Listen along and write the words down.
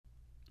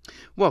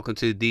Welcome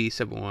to the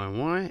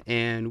 711,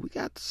 and we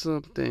got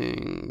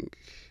something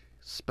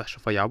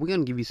special for y'all. We're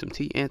going to give you some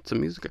tea and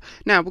some music.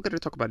 Now, we're going to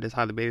talk about this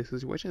Halle Bailey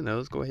situation.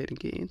 Let's go ahead and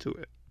get into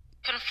it.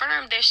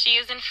 Confirmed that she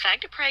is in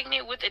fact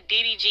pregnant with a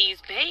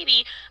DDG's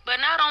baby, but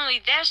not only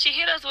that, she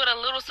hit us with a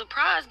little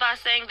surprise by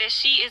saying that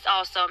she is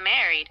also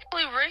married.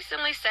 We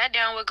recently sat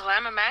down with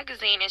Glamour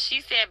magazine and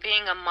she said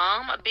being a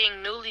mom,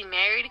 being newly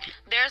married,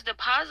 there's the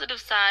positive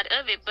side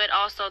of it, but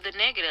also the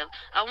negative.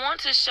 I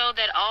want to show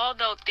that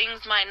although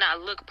things might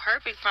not look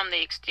perfect from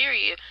the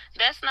exterior,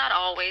 that's not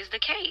always the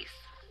case.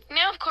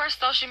 Now, of course,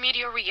 social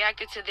media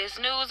reacted to this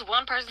news.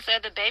 One person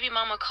said the baby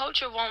mama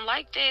culture won't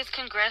like this.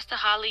 Congrats to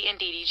Halle and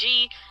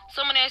DDG.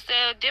 Someone else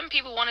said them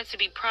people wanted to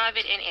be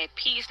private and at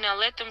peace. Now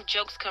let them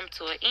jokes come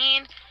to an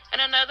end. And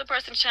another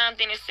person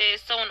chimed in and said,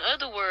 so in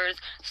other words,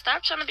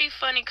 stop trying to be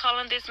funny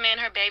calling this man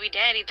her baby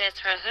daddy. That's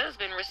her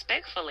husband,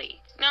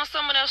 respectfully. Now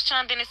someone else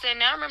chimed in and said,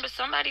 now remember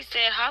somebody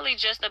said Halle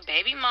just a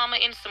baby mama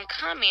in some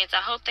comments. I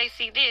hope they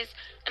see this.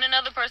 And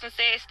another person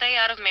said, stay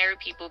out of married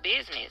people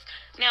business.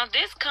 Now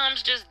this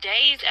comes just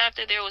days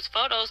after there was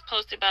photos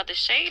posted by the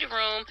Shade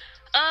Room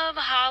of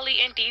Halle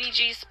and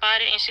DDG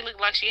spotted, and she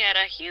looked like she had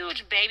a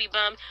huge baby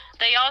bump.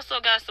 They also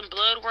got some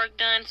blood work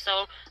done,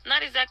 so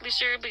not exactly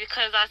sure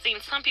because I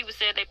seen some people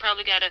said they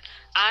probably got a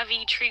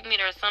IV treatment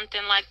or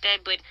something like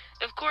that. But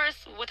of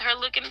course, with her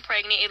looking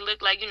pregnant, it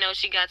looked like,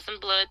 she got some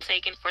blood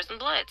taken for some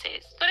blood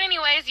tests. But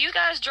anyways, you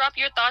guys drop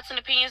your thoughts and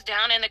opinions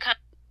down in the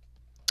comments.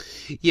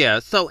 Yeah,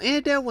 so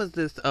and there was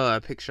this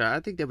picture,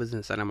 I think that was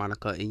in Santa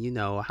Monica, and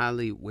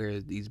Halle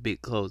wears these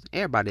big clothes.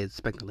 Everybody is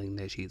speculating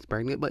that she's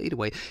pregnant, but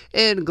anyway,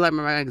 and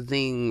Glamour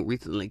magazine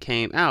recently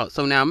came out.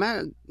 So now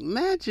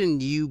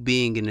imagine you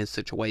being in this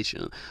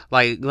situation,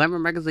 like Glamour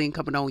magazine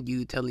coming on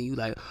you, telling you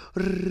like,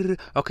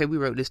 okay, we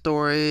wrote this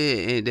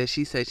story, and then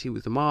she said she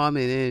was a mom,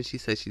 and then she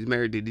said she's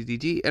married to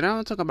DDG, and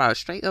I'm talking about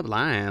straight up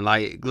lying.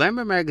 Like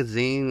Glamour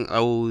magazine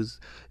owes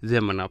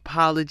them an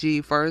apology.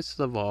 First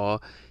of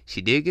all,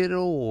 she did get an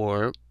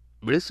award.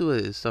 This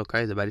was so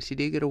crazy about it. She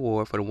did get an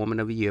award for the Woman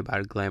of the Year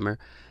by Glamour.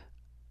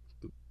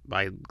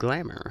 And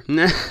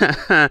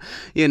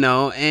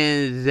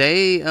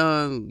they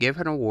gave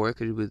her an award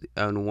because she was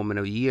the Woman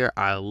of the Year.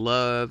 I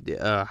loved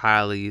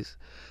Halle's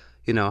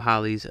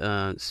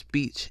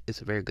speech.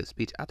 It's a very good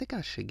speech. I think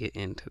I should get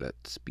into that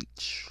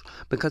speech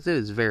because it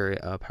is very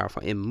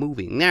powerful and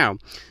moving. Now,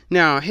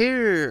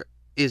 here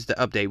is the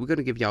update. We're going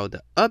to give y'all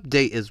the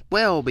update as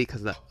well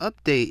because the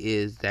update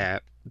is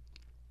that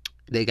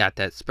they got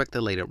that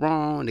speculated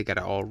wrong. They got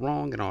it all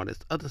wrong and all this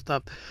other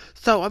stuff.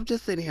 So I'm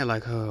just sitting here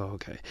like, oh,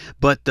 okay.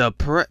 But the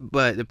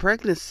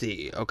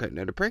pregnancy, okay.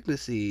 Now the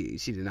pregnancy,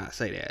 she did not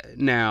say that.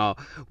 Now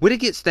when it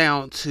gets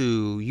down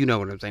to, you know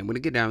what I'm saying. When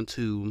it gets down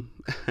to,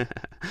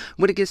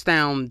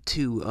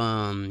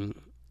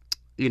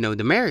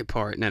 the married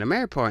part. Now,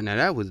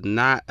 that was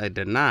not a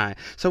deny.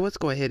 So let's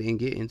go ahead and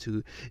get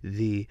into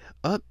the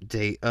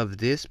update of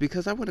this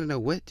because I want to know,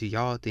 what do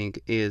y'all think?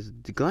 Is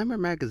the Glamour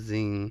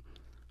magazine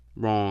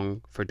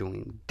wrong for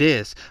doing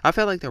this? I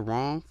feel like they're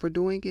wrong for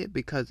doing it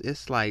because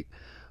it's like,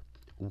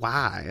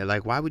 why?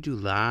 Like, why would you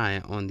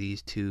lie on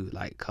these two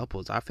like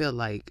couples? I feel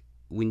like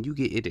when you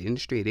get into the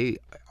industry, they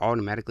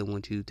automatically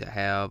want you to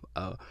have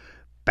a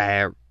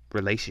bad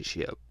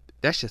relationship.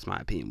 That's just my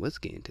opinion. Let's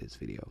get into this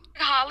video.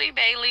 Halle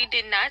Bailey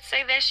did not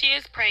say that she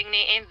is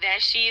pregnant and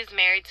that she is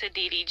married to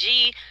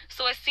DDG,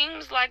 so it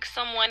seems like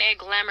someone at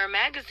Glamour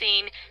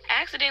magazine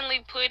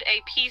accidentally put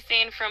a piece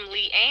in from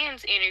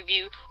Leanne's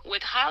interview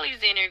with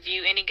Halle's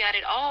interview and it got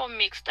it all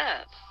mixed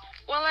up.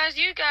 Well, as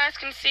you guys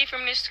can see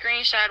from this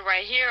screenshot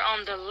right here,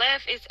 on the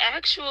left is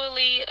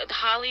actually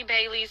Halle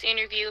Bailey's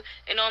interview,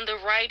 and on the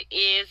right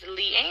is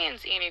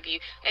Leanne's interview.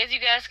 As you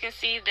guys can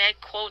see,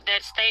 that quote,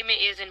 that statement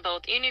is in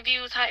both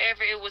interviews.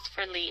 However, it was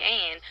for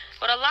Leanne.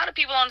 But a lot of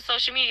people on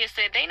social media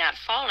said they not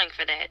falling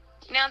for that.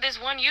 Now,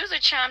 this one user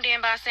chimed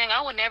in by saying,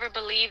 I would never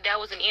believe that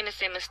was an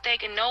innocent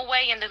mistake. In no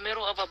way in the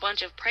middle of a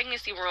bunch of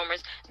pregnancy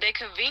rumors, they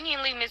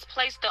conveniently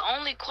misplaced the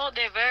only quote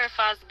that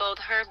verifies both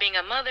her being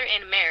a mother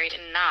and married.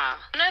 Nah.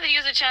 Another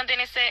user chimed in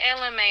and said,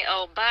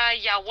 LMAO,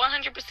 bye. Y'all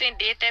 100%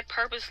 did that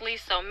purposely,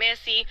 so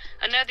messy.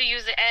 Another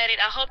user added,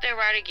 I hope that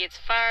writer gets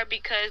fired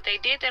because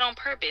they did that on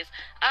purpose.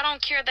 I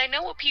don't care. They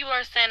know what people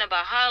are saying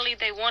about Halle.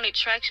 They wanted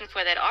traction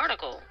for that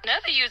article.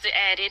 Another user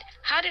added,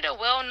 how did a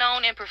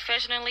well-known and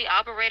professionally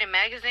operated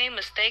magazine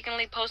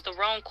mistakenly post the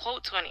wrong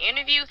quote to an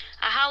interview?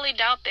 I highly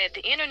doubt that.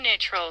 The internet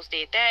trolls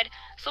did that.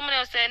 Someone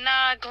else said,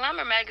 nah,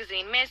 Glamour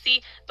magazine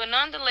messy, but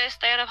nonetheless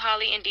stay out of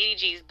Halle and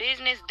DDG's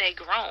business. They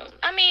grown.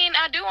 I mean,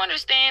 I do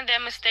understand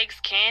that mistakes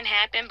can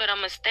happen, but a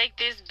mistake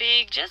this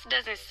big just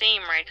doesn't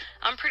seem right.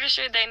 I'm pretty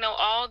sure they know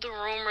all the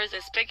rumors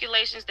and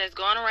speculations that's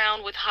going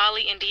around with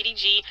Halle and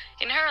DDG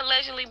and her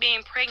allegedly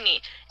being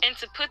pregnant. And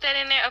to put that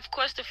in there, of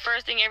course, the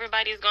first thing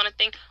everybody is going to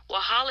think, well,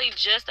 Halle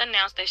just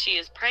announced that she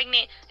is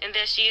pregnant and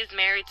that she is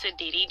married to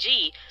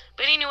DDG.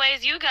 But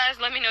anyways, you guys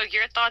let me know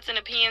your thoughts and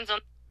opinions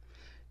on.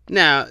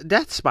 Now,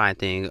 that's my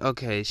thing.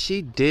 Okay,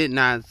 she did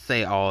not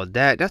say all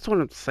that. That's what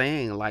I'm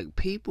saying. Like,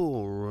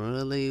 people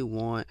really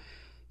want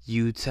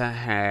you to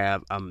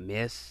have a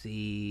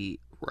messy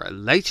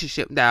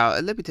relationship. Now,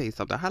 let me tell you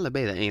something. Halle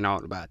ain't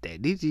all about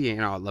that. DG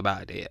ain't all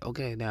about that.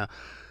 Okay, now,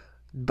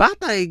 my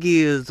thing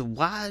is,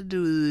 why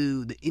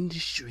do the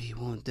industry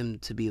want them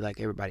to be like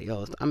everybody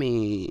else? I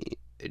mean,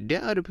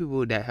 there are other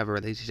people that have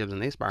relationships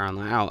and they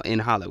spiraling out in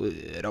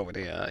Hollywood over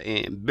there,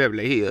 in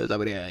Beverly Hills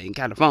over there, in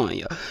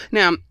California.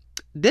 Now,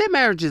 their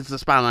marriages are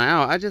spiraling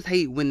out. I just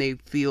hate when they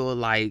feel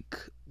like,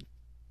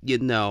 you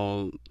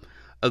know,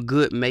 a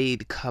good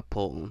made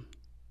couple.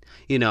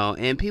 You know,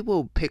 and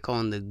people pick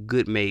on the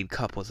good made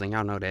couples, and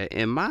y'all know that.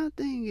 And my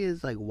thing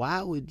is, like,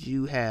 why would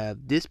you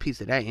have this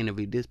piece of that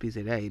interview, this piece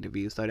of that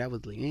interview? So that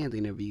was Leanne's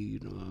interview, you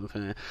know what I'm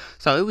saying?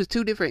 So it was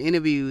two different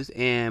interviews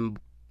and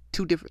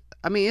two different.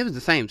 I mean, it was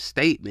the same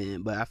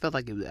statement, but I felt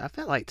like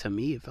to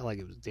me, it felt like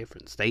it was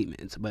different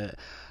statements. But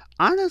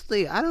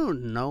honestly, I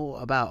don't know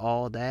about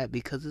all that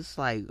because it's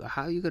like,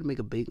 how are you gonna make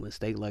a big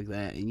mistake like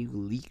that and you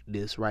leak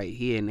this right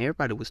here? And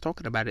everybody was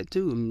talking about it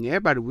too. And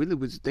everybody really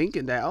was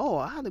thinking that, oh,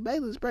 Halle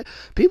Bailey's pregnant.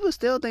 People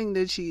still think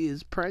that she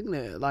is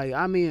pregnant. Like,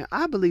 I mean,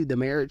 I believe the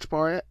marriage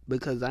part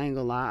because I ain't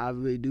gonna lie, I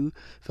really do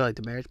feel like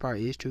the marriage part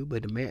is true.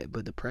 But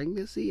the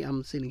pregnancy,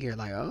 I'm sitting here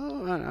like,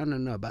 oh, I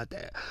don't know about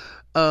that.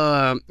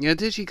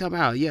 Until she come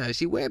out, yeah,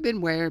 she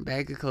been wearing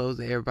baggy clothes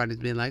and everybody's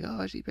been like,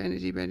 oh, she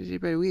pregnant. We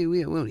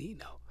don't even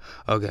know.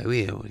 Okay,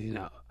 we don't even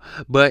know.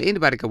 But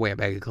anybody can wear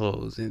baggy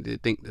clothes and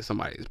think that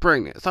somebody is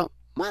pregnant. So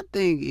my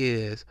thing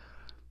is,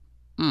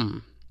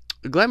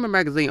 Glamour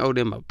magazine owed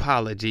them an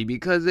apology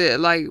because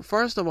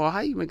first of all, how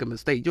you make a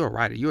mistake? You're a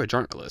writer, you're a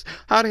journalist.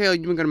 How the hell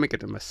you gonna make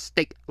a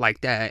mistake like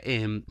that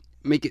and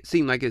make it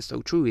seem like it's so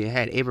true and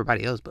had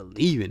everybody else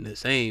believing the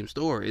same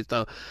story?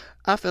 So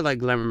I feel like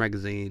Glamour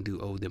magazine do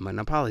owe them an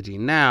apology.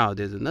 Now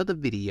there's another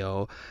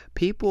video.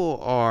 People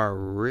are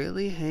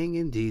really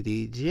hanging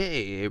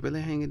DDG. I'm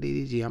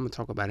gonna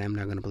talk about it. I'm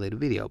not gonna play the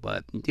video,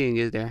 but the thing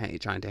is, they're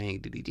trying to hang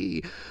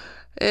DDG.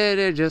 And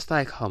they're just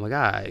like, oh my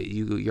god,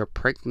 your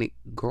pregnant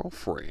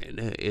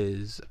girlfriend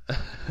is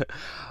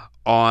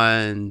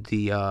on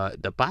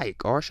the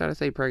bike, or should I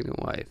say pregnant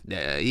wife?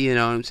 You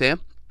know what I'm saying?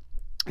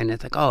 And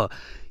it's like, oh,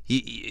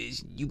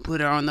 you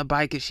put her on the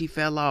bike and she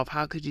fell off.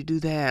 How could you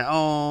do that?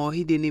 Oh,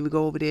 he didn't even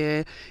go over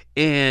there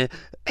and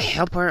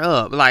help her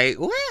up. Like,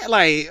 what?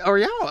 Like, are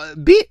y'all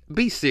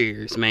be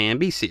serious, man?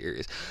 Be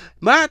serious.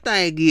 My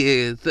thing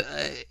is,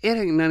 it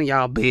ain't none of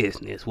y'all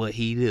business what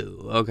he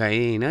do. Okay,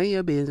 it ain't none of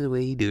your business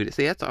what he do.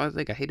 See, that's the only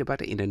thing I hate about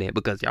the internet,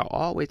 because y'all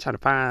always try to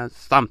find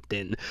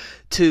something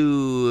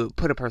to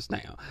put a person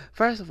down.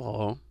 First of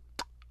all,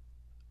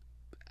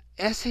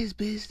 that's his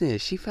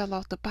business. She fell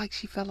off the bike.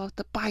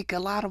 A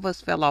lot of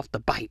us fell off the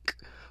bike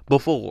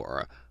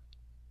before.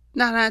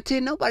 9 out of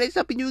 10, nobody's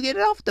helping you get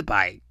it off the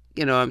bike.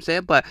 You know what I'm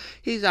saying? But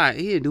he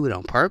didn't do it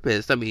on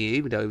purpose. I mean,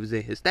 even though it was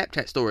in his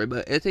Snapchat story,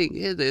 but the thing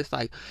is, it's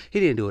like, he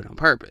didn't do it on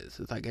purpose.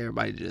 It's like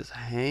everybody just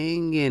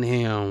hanging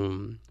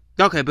him.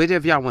 Okay, but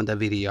if y'all want the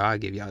video, I'll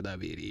give y'all the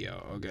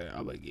video. Okay,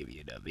 I'm gonna give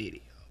you the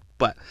video.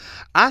 But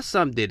I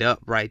summed it up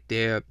right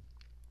there,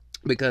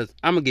 because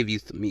I'm gonna give you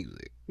some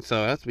music.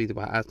 So that's the reason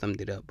why I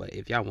summed it up. But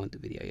if y'all want the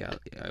video, y'all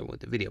want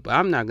the video. But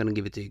I'm not gonna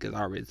give it to you because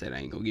I already said I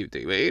ain't gonna give it to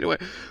you. But anyway,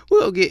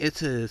 we'll get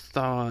into the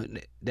song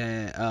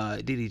that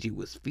DDG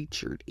was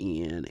featured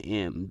in,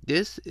 and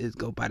this is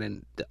go by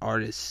the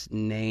artist's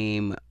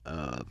name.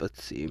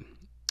 Let's see,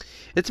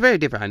 it's very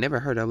different. I never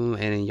heard of him,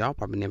 and y'all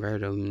probably never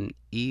heard of him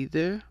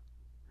either.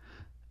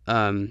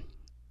 Very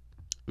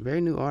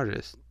new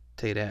artist.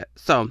 Tell you that.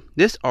 So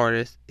this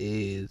artist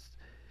is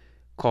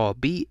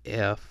called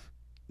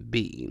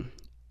BFB.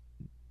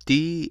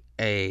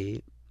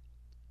 DAPACKMAN.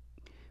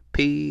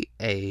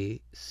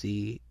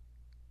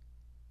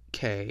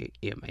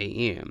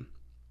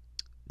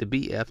 The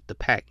BF, the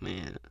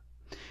Pac-Man.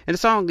 And the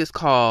song is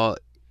called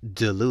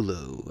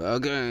Delulu.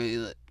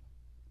 Okay.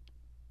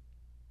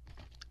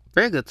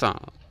 Very good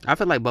song. I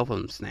feel like both of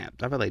them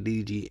snapped. I feel like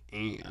DG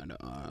and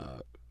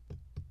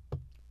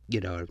you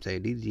know what I'm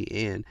saying, DG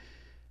and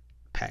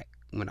Pac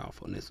went off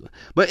on this one.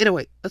 But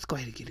anyway, let's go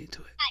ahead and get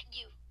into it.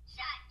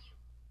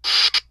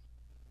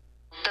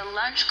 The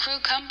Lunch Crew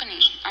Company.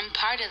 I'm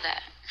part of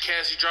that.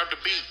 Cassie dropped the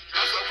beat.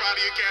 I'm so proud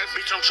of you, Cassie.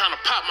 Bitch, I'm trying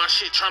to pop my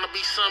shit, trying to be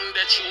something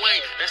that you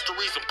ain't. That's the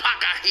reason Pac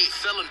got hit.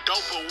 Selling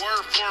dope in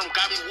word form,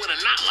 got me with a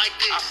knot like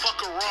this. I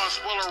fuck her raw,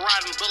 spoil her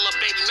riding, build up,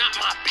 baby, not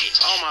my bitch.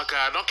 Oh my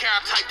god, don't care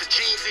how tight the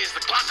jeans is, the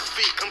Glock a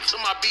fit. Come to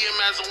my BM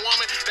as a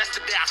woman, that's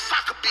the day I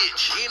sock a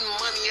bitch. Getting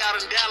money out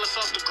in Dallas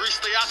off the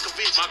Grease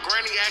Stojakovic. My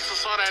granny asked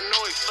us all that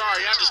noise,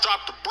 sorry, I just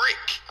dropped the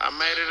brick. I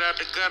made it out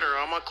the gutter,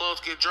 all my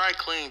clothes get dry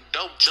clean.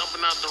 Dope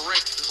jumping out the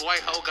Rex, this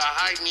white hoe got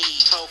high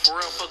knees. Told for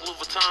real, fuck Louis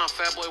Vuitton,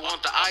 fat boy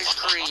want the ice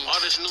cream. All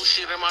this new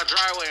shit in my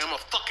driveway, I'm a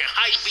fucking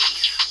hype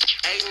beast.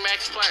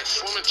 A-Max flat,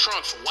 swimming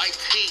trunks, white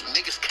tee.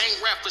 Niggas can't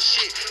rap for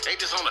shit, they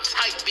just on a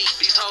tight beat.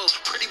 These hoes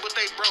pretty but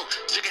they broke,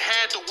 Jigga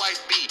had the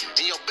wife beat.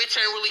 And your bitch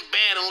ain't really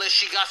bad unless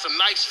she got some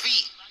nice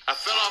feet. I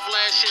fell off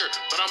last year,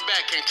 but I'm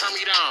back, can't turn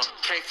me down.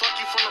 Can't fuck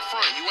you from the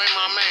front, you ain't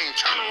my main,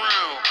 turn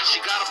around. She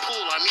got a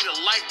pool, I need a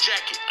life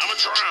jacket, I'ma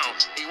drown.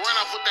 He run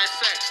off with that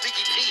sack,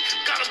 sneaky T,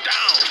 got him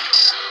down.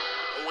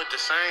 With the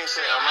same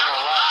set, I'm not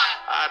gonna lie.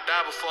 I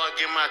die before I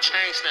get my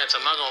chain snatched.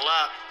 I'm not gonna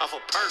lie. Off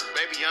a perk,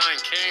 baby, I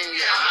ain't king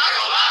yet. I'm not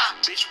gonna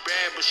lie. Bitch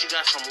bad, but she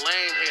got some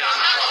lame hair. I'm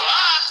not gonna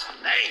lie.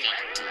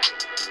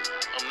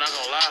 I'm not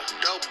gonna lie.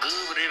 Dope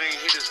good, but it ain't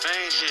hit his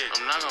veins yet.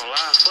 I'm not gonna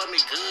lie. Fuck me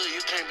good,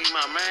 you can't be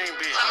my main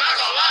bitch. I'm not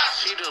gonna lie.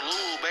 She the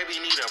lube,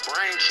 baby, need a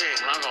brain check.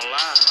 I'm not gonna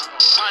lie.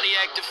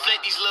 Pontiac the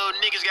Flint, these little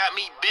niggas got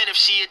me bent. If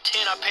she a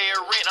 10, I pay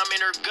her rent. I'm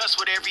in her guts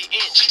with every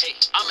inch.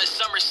 I'm in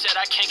Somerset,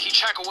 I can't keep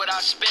track of what I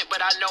spent,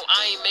 but I know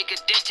I ain't make a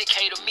dent.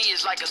 K to me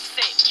is like a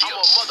cent. I'm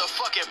a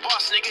motherfucking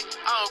boss, nigga.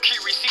 I don't keep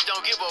receipts,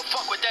 don't give a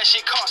fuck what that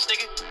shit cost,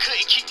 nigga.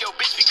 Couldn't keep your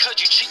bitch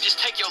because you cheat, just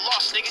take your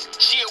loss, nigga.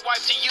 She a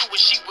wife to you, when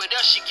she with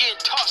us, she getting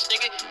tossed,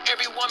 nigga.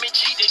 Every woman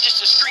cheat, they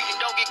just a street and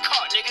don't get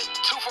caught, nigga.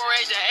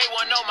 248's and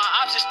A1 on my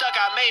ops is stuck,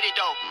 I made it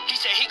though. He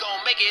said he gon'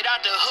 make it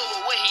out the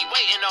hood with what he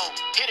waiting on.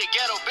 Hit a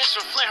ghetto bitch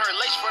from Flint, her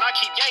lace front, I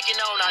keep yanking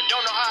on. I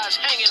don't know how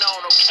it's hanging on,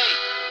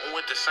 okay?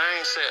 With the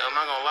same set, I'm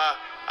not gonna lie.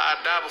 I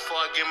die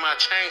before I get my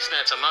chain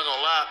snatched. I'm not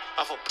gonna lie.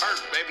 Off a perk,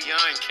 baby, I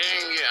ain't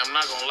king yet. I'm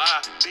not gonna lie.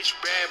 Bitch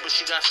bad, but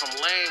she got some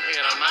lame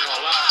head. I'm not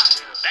gonna lie.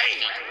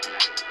 Damn.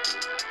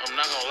 I'm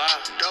not gonna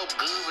lie. Dope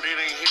good, but it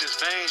ain't hit his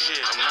veins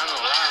yet. I'm not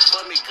gonna lie.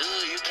 Fuck me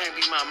good, you can't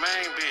be my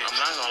main bitch. I'm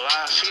not gonna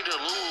lie. She the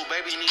lube,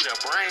 baby, need a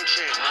brain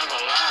check. I'm not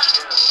gonna lie.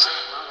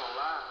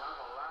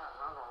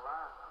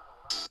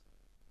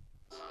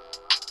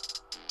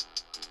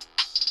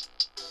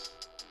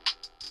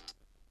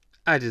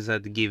 I just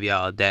had to give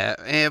y'all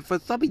that. And for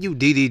some of you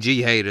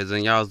DDG haters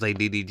and y'all say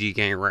DDG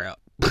can't rap.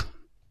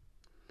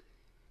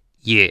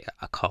 Yeah,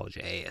 I called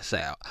your ass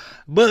out.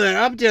 But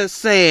I'm just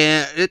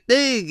saying, the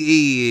thing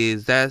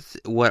is, that's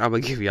what I'm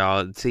going to give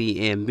y'all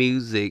tea and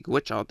music.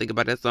 What y'all think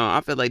about that song?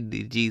 I feel like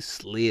DDG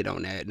slid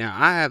on that. Now,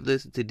 I have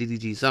listened to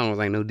DDG songs.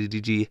 I know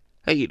DDG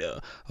hater,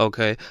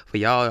 okay? For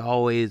y'all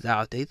always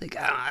out there, think,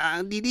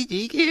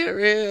 DDG can't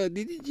rap.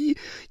 DDG,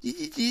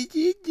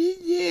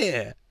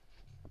 yeah.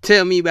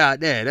 Tell me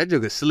about that. That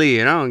joke is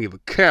slid. I don't give a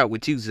crap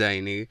what you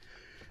say, nigga.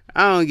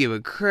 I don't give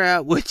a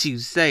crap what you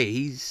say.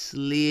 He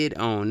slid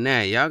on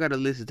that. Y'all gotta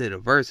listen to the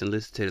verse and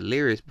listen to the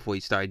lyrics before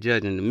you start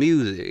judging the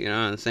music. You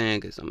know what I'm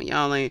saying? Cause some of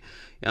y'all ain't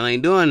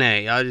doing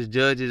that. Y'all just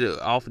judge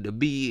it off of the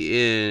beat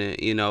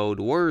and, you know,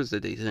 the words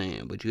that they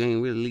saying. But you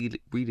ain't really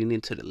reading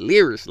into the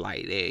lyrics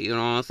like that. You know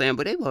what I'm saying?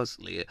 But they both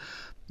slid.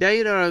 Yeah,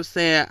 you know what I'm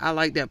saying? I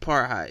like that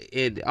part.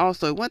 And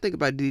also, one thing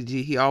about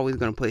DG, he always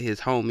gonna put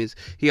his homies,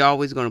 he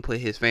always gonna put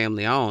his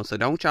family on. So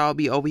don't y'all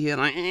be over here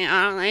like,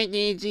 I don't like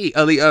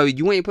DG.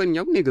 You ain't putting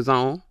your niggas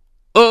on.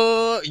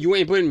 You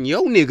ain't putting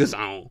your niggas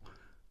on.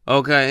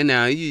 Okay,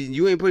 now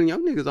you ain't putting your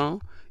niggas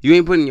on. You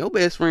ain't putting your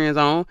best friends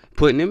on.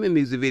 Putting them in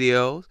music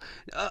videos.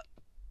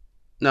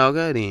 No,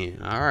 go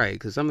then. All right,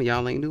 because some of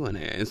y'all ain't doing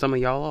that, and some of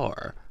y'all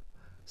are.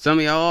 Some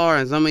of y'all are,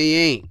 and some of you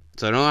ain't.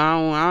 So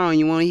I don't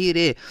even want to hear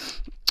that.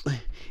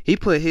 He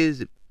put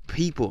his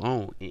people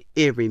on in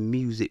every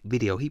music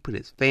video. He put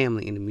his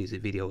family in the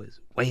music video as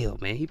well,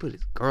 man. He put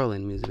his girl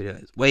in the music video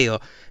as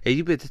well. And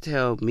you better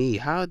tell me,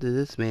 how did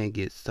this man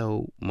get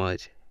so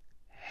much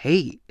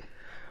hate?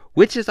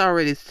 Which is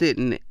already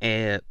sitting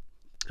at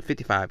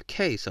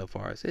 55K so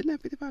far. Sitting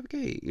at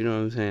 55K, you know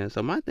what I'm saying?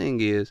 So my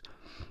thing is,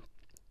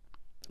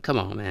 come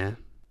on, man.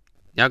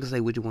 Y'all can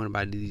say what you want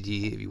about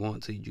DDG if you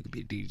want to. You can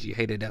be a DDG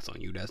hater. That's on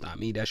you. That's not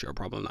me. That's your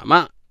problem, not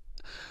mine.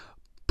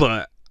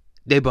 But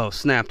they both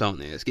snapped on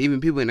this.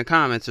 Even people in the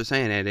comments are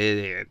saying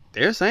that.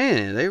 They're saying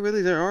it. They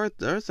really are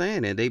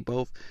saying it. They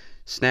both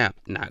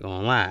snapped, not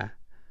gonna lie.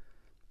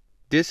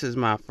 This is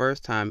my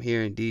first time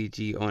hearing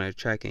DG on a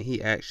track, and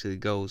he actually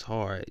goes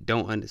hard.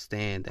 Don't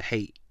understand the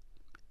hate.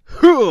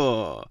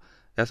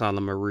 That's all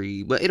I'm gonna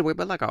read. But anyway,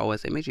 like I always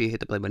say, make sure you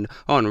hit the play button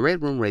on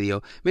Red Room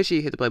Radio. Make sure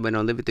you hit the play button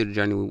on Living Through the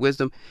Journey with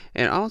Wisdom.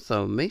 And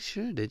also, make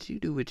sure that you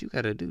do what you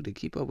gotta do to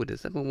keep up with the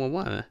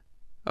 711.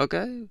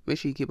 Okay? Make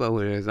sure you keep up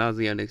with it. I'll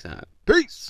see you next time. Peace!